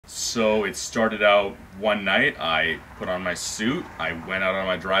So it started out one night, I put on my suit, I went out on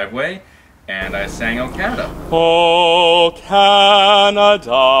my driveway, and I sang "Oh Canada." Oh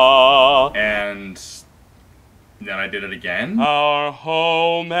Canada. And then I did it again. Our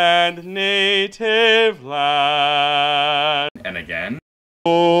home and native land. And again.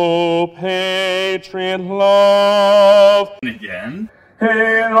 Oh patriot love. And again.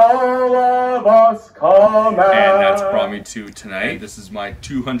 In all of us command. And that's brought me to tonight. This is my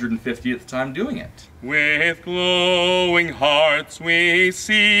 250th time doing it. With glowing hearts we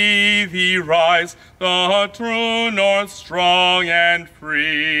see thee rise, the true north strong and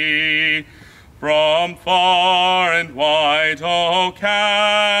free. From far and wide, O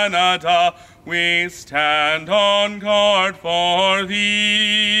Canada, we stand on guard for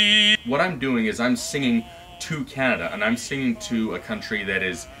thee. What I'm doing is I'm singing to Canada, and I'm singing to a country that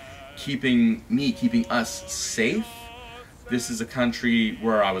is keeping us safe. This is a country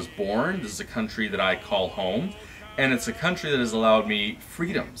where I was born. This is a country that I call home, and it's a country that has allowed me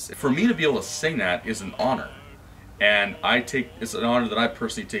freedoms. For me to be able to sing that is an honor, and it's an honor that I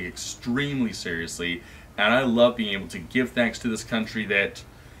personally take extremely seriously, and I love being able to give thanks to this country that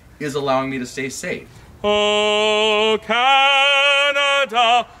is allowing me to stay safe. Oh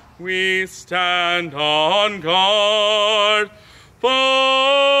Canada, we stand on guard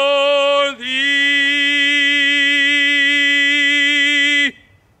for thee.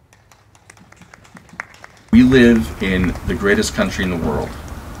 We live in the greatest country in the world.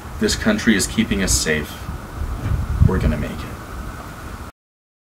 This country is keeping us safe. We're gonna make it.